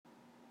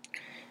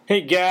Hey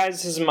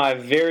guys, this is my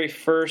very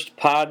first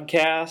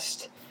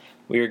podcast.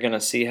 We are going to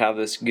see how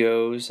this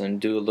goes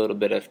and do a little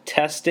bit of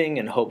testing,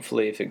 and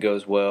hopefully, if it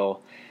goes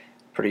well,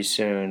 pretty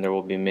soon there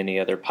will be many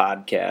other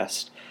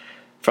podcasts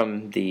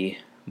from the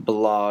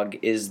blog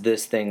Is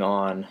This Thing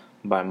On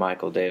by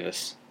Michael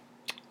Davis.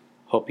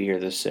 Hope you hear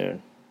this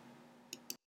soon.